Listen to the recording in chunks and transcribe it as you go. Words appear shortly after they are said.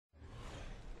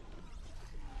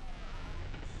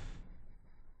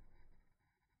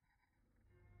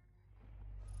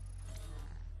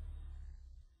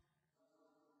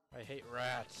I hate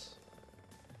rats.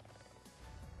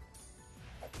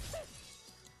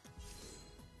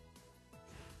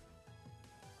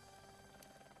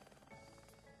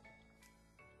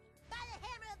 By the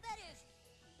hammer of Venus!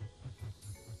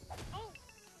 Oh!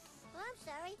 Well, I'm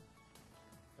sorry.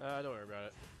 Don't worry about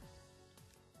it.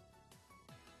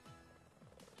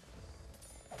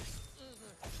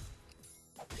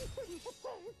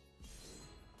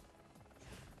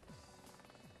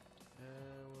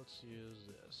 And let's use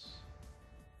this.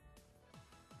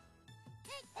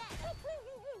 Take that!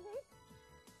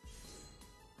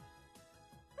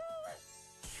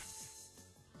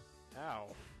 Ow.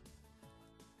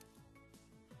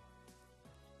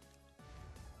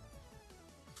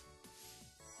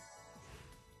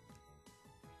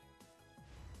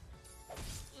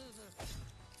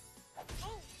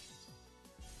 Oh!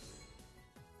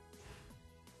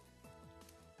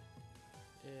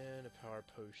 And a power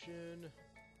potion.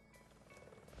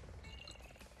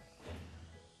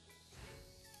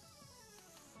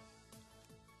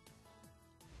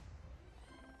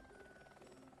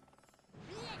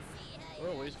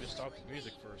 Well, at least we stopped the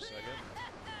music for a second.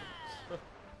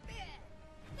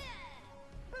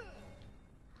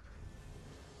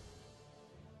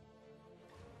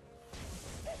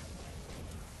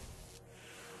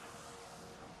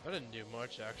 That didn't do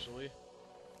much, actually.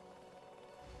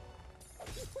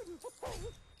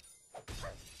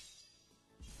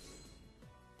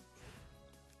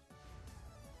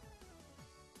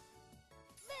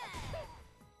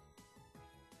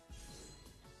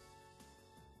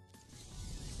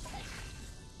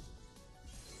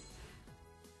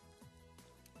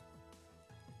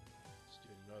 Let's do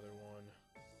another one.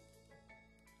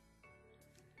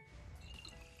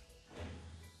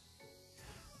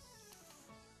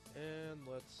 And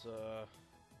let's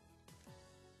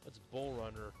Bull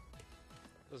Runner.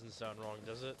 Doesn't sound wrong,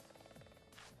 does it?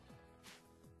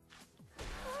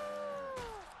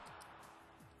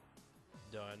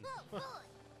 Done. It's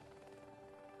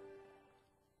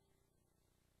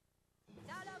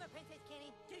all over, Princess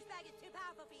Kenny. Douchebag is too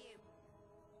powerful for you.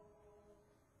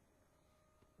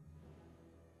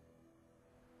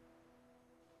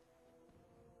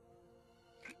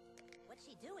 What's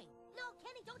she doing? No,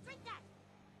 Kenny, don't drink that!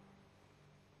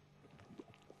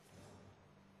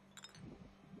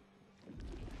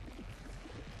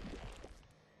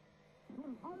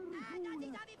 Ah, Nazi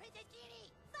zombie Princess Kenny!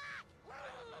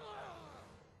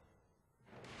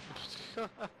 Fuck!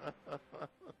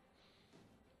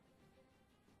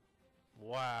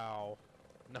 Wow.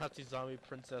 Nazi zombie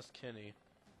Princess Kenny.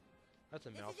 That's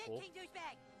a mouthful. This is it, King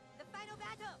Douchebag! The final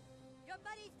battle! Your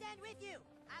buddies stand with you!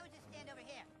 I would just stand over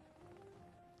here.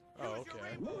 Oh, Use your okay.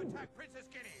 rainbow attack, Princess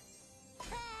Kenny!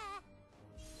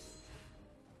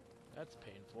 That's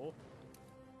painful.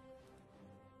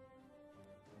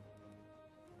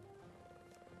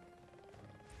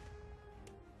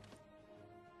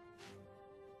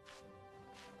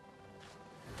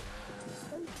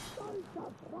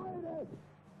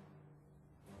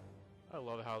 I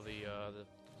love how the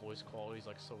voice quality is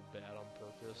like so bad on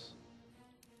purpose.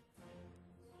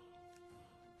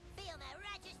 Feel my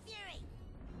righteous fury!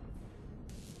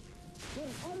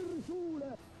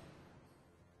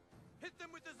 Hit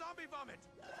them with the zombie vomit!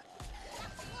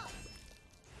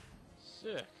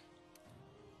 Sick.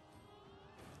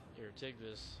 Here, take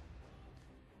this.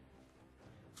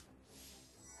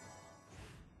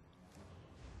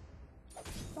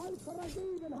 And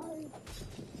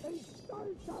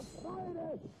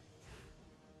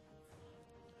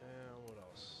what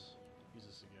else? Use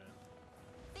this again.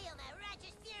 Feel my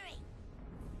righteous fury!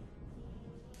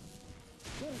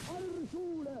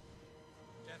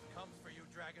 Death comes for you,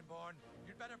 Dragonborn.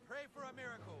 You'd better pray for a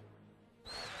miracle.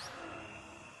 Oh,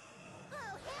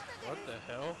 hamburger! What the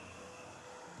hell?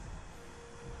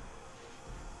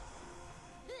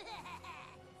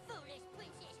 Foolish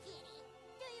Princess Kenny!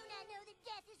 Do you not know that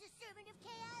death is a servant of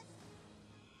chaos?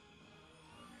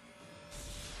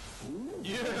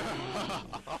 Yeah!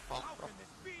 How can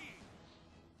this be?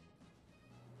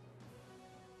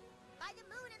 By the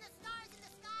moon and the stars in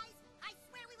the skies, I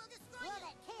swear we will destroy you! Well,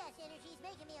 that chaos energy's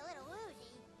making me a little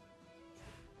woozy.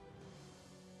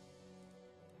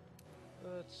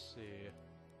 Let's see.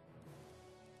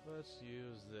 Let's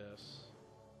use this.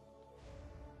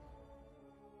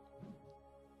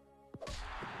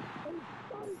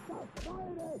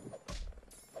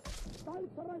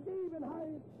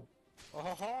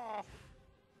 Oh,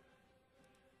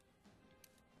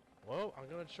 well, I'm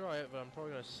gonna try it, but I'm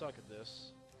probably gonna suck at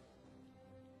this.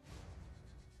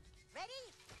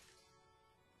 Ready?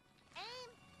 Aim!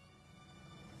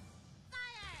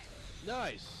 Fire!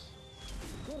 Nice!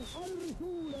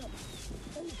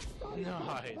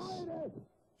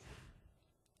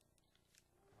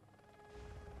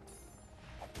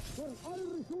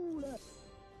 Nice.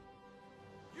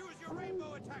 Use your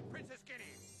rainbow attack, Princess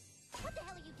Guinea! What the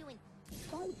hell are you doing?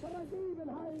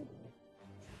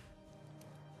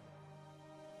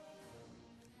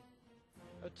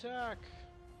 Attack!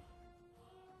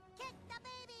 Kick the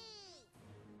baby!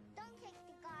 Don't kick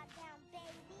the goddamn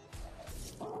baby!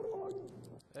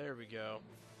 There we go.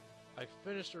 I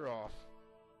finished her off.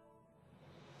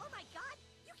 Oh my god!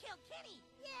 You killed Kenny!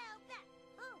 Yeah, I'll bet!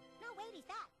 Oh, no wait, he's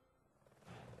back!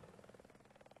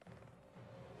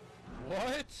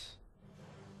 What?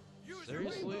 Use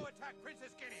Seriously? your rainbow attack,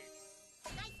 Princess Guinea!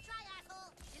 Nice try,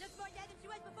 asshole! She looks more dead than she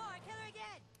was before. Kill her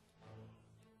again.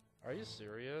 Are you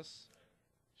serious?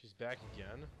 She's back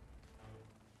again?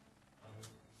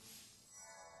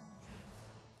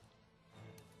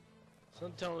 So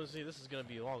I'm telling you, this is gonna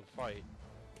be a long fight.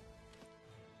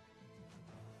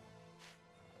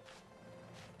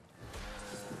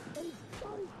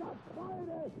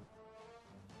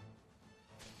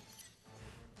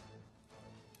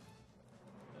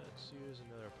 Let's use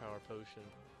another power potion.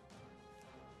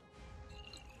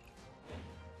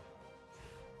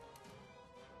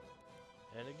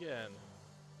 And again.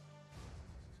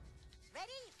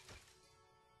 Ready?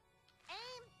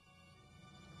 Aim!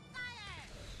 Fire!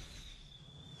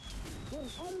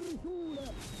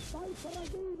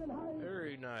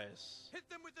 Very nice. Hit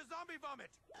them with the zombie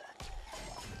vomit!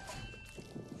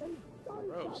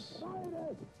 Gross.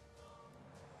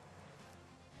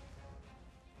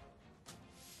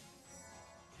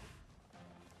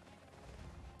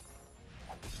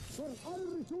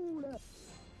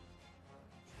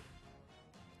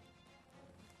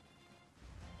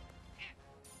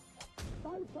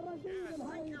 Yes,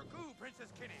 drink your goo,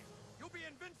 Princess Kitty! You'll be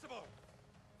invincible!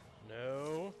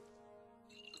 No.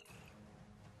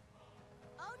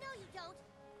 Oh no, you don't!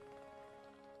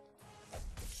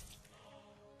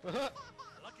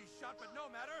 Lucky shot, but no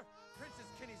matter! Princess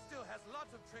Kitty still has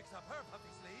lots of tricks up her puffy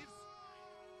sleeves!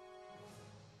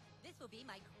 This will be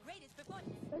my greatest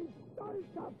performance. Ow,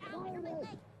 I hurt my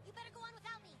leg! You better go on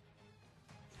without me!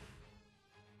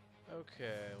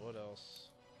 Okay, what else?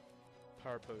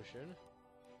 Power potion.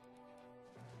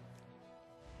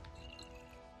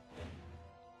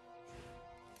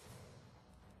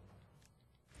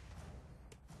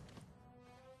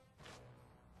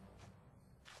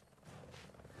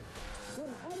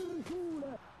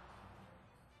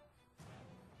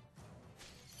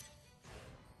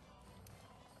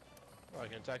 Oh, I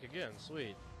can attack again.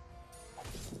 Sweet.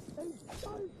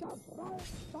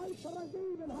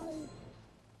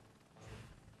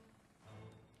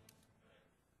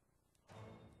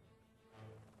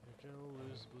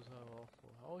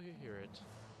 How will you hear it?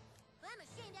 Well, I'm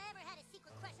ashamed I ever had a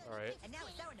secret crush on Alright. you. And now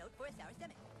a sour note for a sour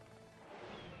stomach.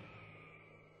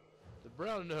 The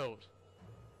brown note.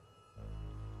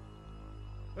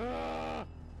 Ah!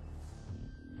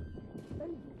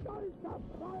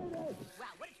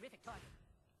 Wow, what a terrific target.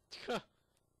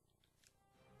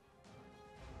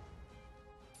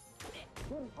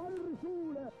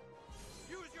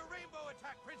 Use your rainbow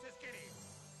attack, Princess Kitty!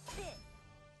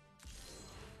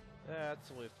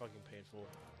 That's really fucking painful.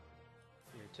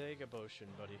 Here, take a potion,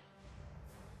 buddy.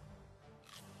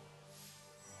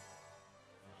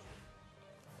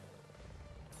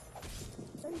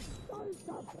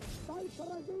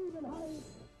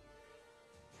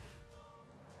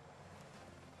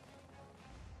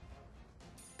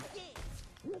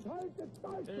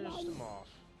 Finish them off.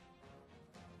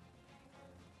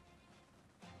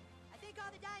 I think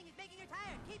all the dying is making her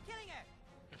tired. Keep killing her.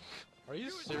 Are you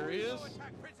Use your serious? rainbow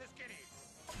attack, Princess Kitty!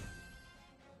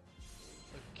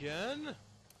 Again?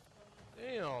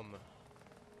 Damn.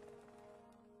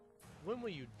 When will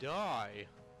you die?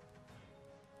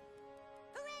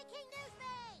 Hooray, King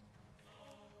Newsfade!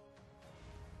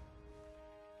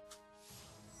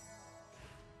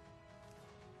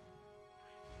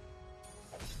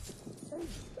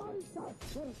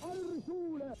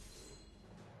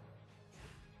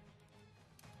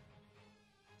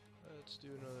 Let's do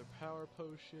another power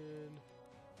potion.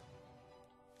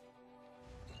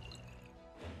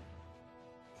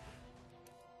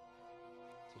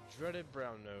 It's a dreaded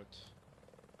brown note.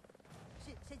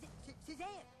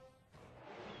 Suzanne.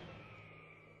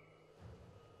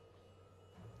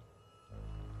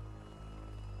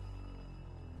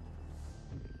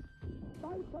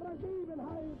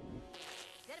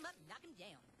 Set him up and knock him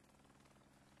down.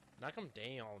 Knock him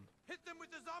down. Hit them with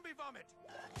the zombie vomit!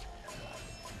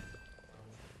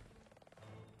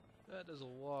 That does a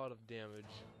lot of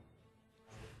damage.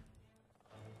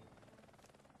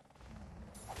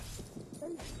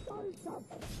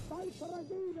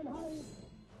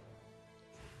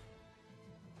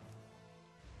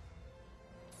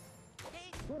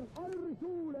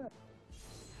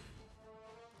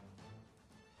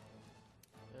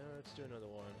 Let's do another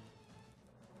one.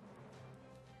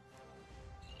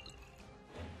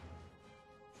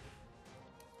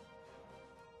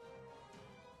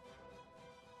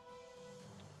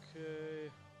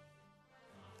 Okay.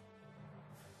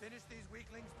 Finish these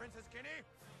weaklings, Princess Kenny.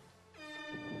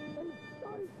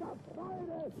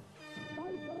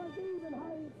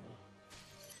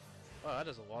 Oh, that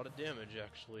does a lot of damage,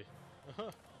 actually.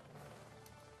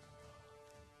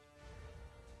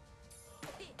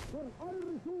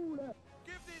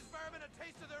 Give these vermin a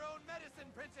taste of their own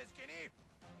medicine, Princess Kenny.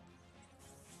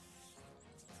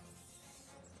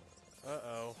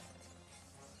 Uh-oh.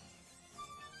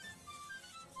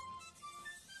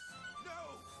 No!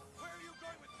 Where are you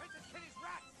going with Princess Kenny's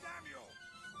rat, Samuel?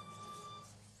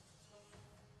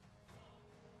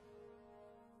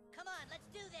 Come on, let's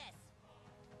do this.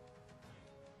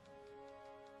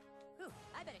 Whew,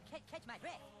 I better catch my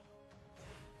breath.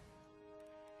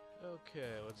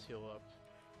 Okay, let's heal up.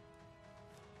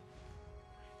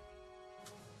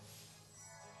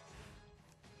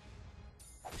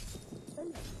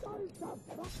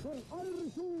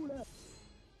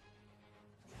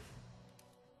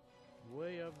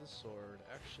 Way of the sword.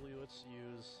 Actually, let's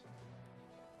use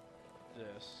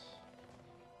this.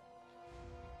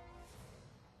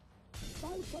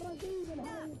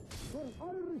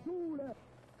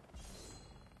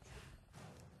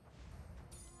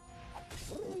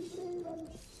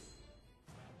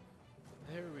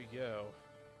 There we go.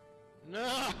 No!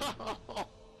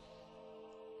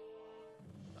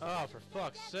 Oh, for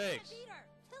fuck's sakes.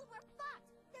 Till we're fucked.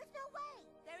 There's no way.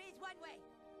 There is one way.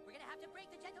 We're gonna have to break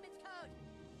the gentleman's code.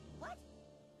 What?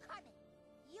 Carmen,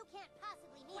 you can't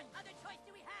possibly mean... What other choice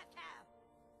do we have, Cal?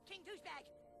 King Douchebag,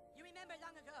 you remember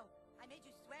long ago, I made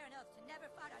you swear an oath to never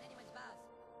fart on anyone's balls.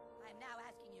 I am now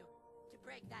asking you to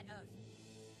break that oath.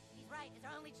 He's right, it's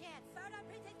our only chance. Fart on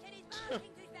Princess Kitty's balls,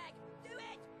 King Douchebag. Do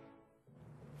it!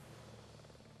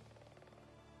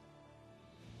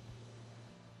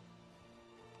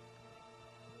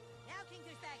 Now, King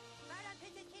Douchebag, fart on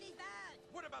Princess Kitty's balls.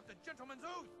 What about the gentleman's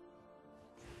oath?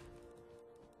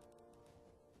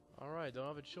 Alright, don't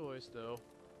have a choice, though.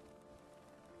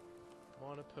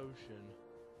 Want a potion.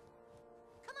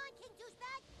 Come on, King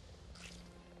Douchebag.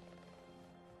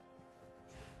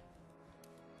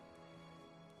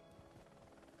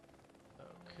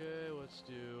 Okay, let's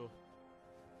do...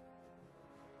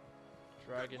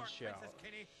 Dragon Good work, Shout. Princess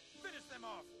Kenny. Finish them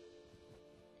off.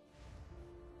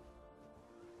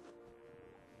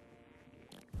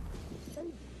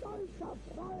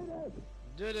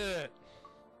 Did it!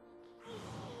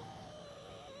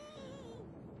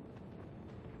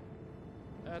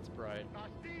 That's bright.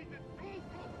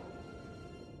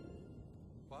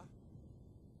 What?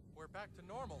 We're back to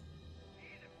normal.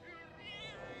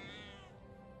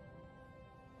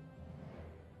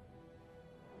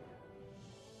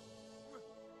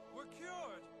 We're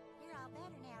cured. You're all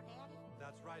better now, Daddy.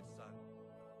 That's right, son.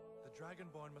 The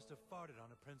Dragonborn must have farted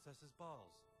on a princess's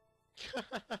balls.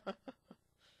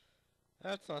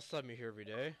 That's not something you hear every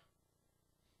day.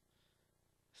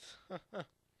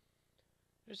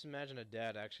 Just imagine a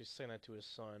dad actually saying that to his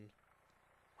son.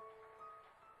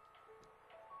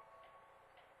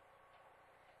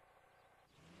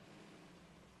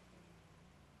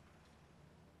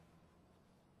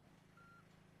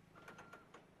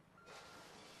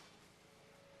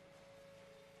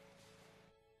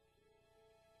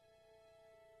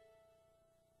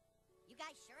 You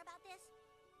guys sure about this?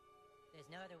 There's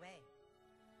no other way.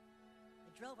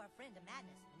 It drove our friend to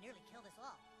madness and nearly killed us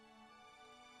all.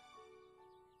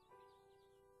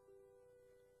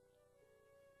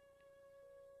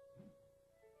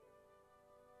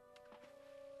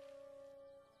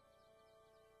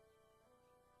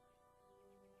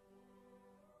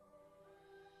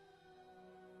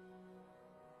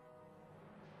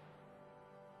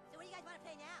 So what do you guys want to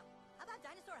play now? How about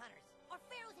Dinosaur Hunters? Or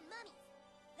pharaohs and mummies?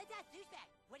 Let's ask Douchebag.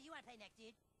 What do you want to play next,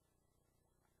 dude?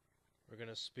 We're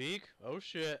gonna speak? Oh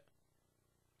shit.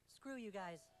 Screw you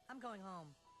guys. I'm going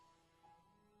home.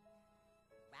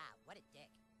 Wow, what a dick.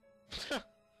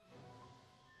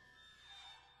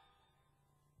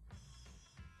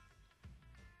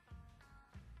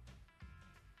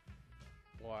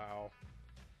 Wow.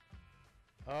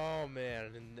 Oh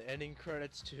man, and the ending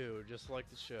credits too, just like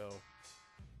the show.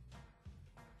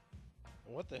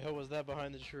 What the hell was that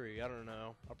behind the tree? I don't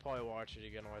know. I'll probably watch it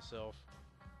again myself.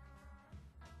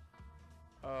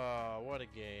 What a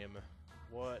game.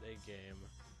 What a game.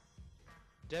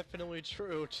 definitely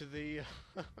true to the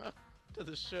to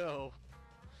the show.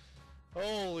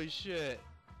 Holy shit.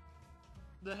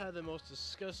 That had the most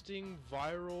disgusting,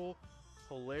 viral,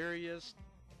 hilarious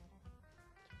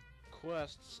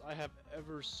quests I have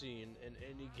ever seen in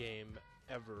any game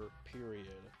ever, period.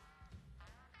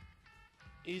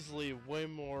 Easily way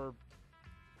more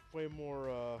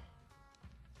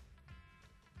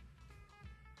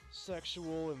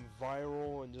sexual and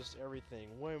viral and just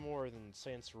everything. Way more than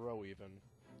Saints Row even.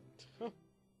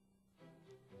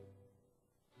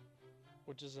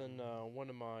 Which is in one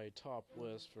of my top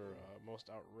lists for most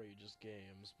outrageous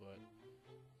games, but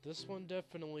this one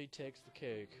definitely takes the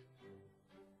cake.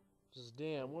 Just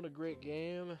damn, what a great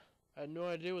game. I had no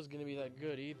idea it was gonna be that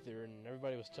good either, and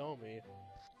everybody was telling me,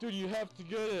 dude, you have to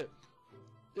get it!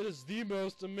 It is the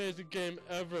most amazing game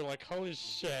ever, like holy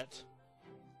shit.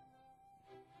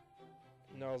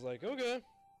 And I was like, okay,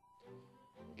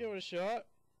 give it a shot,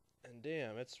 and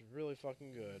damn, it's really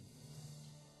fucking good.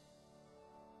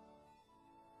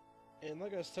 And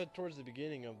like I said towards the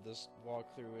beginning of this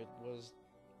walkthrough, it was,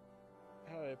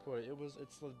 how did I put it?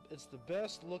 It's the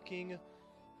best looking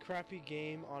crappy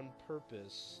game on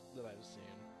purpose that I've seen.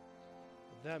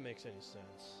 If that makes any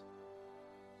sense.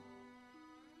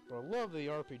 But I love the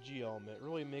RPG element. It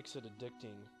really makes it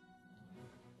addicting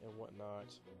and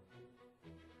whatnot.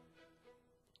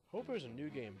 Hope there's a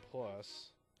new game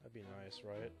plus. That'd be nice,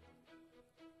 right?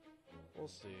 We'll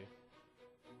see.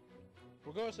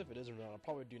 Regardless if it is or not, I'll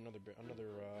probably do another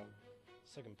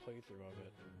second playthrough of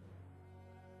it.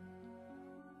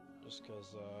 Just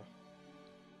because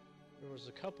there was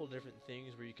a couple different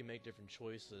things where you can make different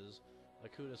choices,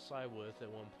 like who to side with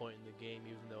at one point in the game,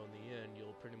 even though in the end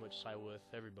you'll pretty much side with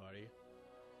everybody.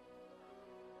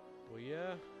 Well,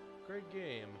 yeah, great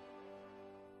game.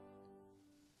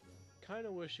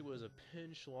 Kinda wish it was a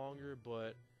pinch longer,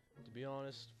 but to be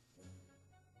honest,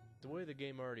 the way the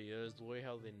game already is, the way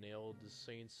how they nailed the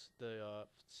Saints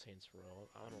Row.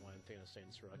 I don't know why I'm thinking of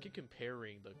Saints Row. I keep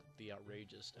comparing the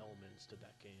outrageous elements to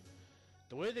that game.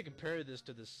 The way they compared this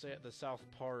to the South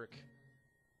Park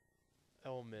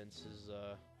elements is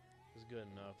good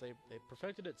enough. They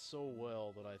perfected it so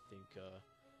well that I think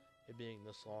it being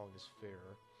this long is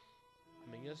fair.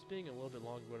 I mean, yes, being a little bit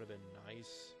longer would have been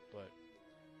nice, but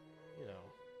you know,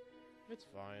 it's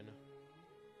fine.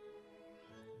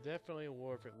 Definitely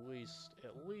worth at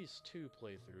least 2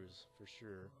 playthroughs for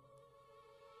sure.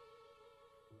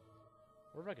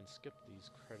 Or if I can skip these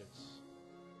credits.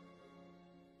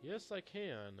 Yes, I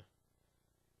can.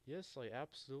 Yes, I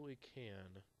absolutely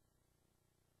can.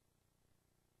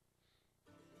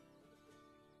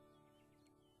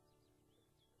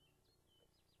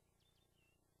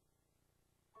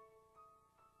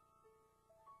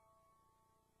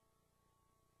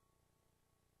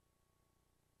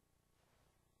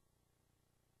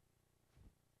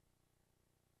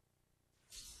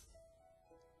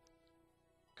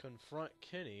 Confront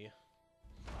Kenny.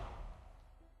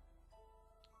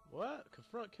 What?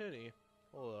 Confront Kenny?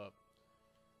 Hold up.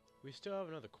 We still have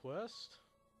another quest?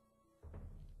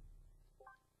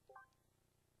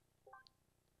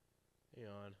 Hang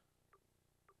on.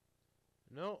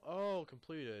 No? Oh,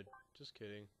 completed. Just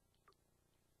kidding.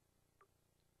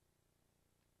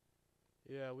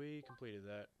 Yeah, we completed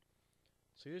that.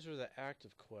 So these are the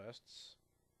active quests.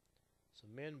 So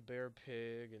man, bear,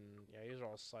 pig, and yeah, these are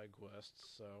all side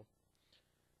quests, so.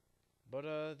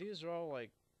 But these are all like,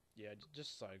 yeah,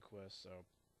 just side quests, so.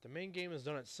 The main game has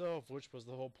done itself, which was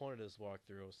the whole point of this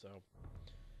walkthrough, so.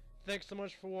 Thanks so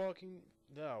much for walking,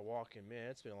 man,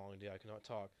 it's been a long day, I cannot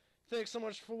talk. Thanks so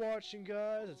much for watching,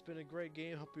 guys, it's been a great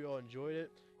game, hope you all enjoyed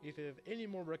it. If you have any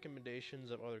more recommendations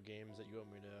of other games that you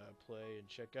want me to play and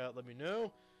check out, let me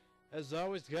know. As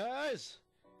always, guys,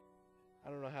 I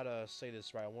don't know how to say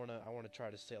this right. I wanna try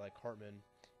to say like Hartman.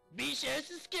 Be sure to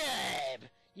subscribe,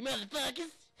 you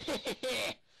motherfuckers.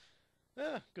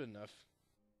 Good enough.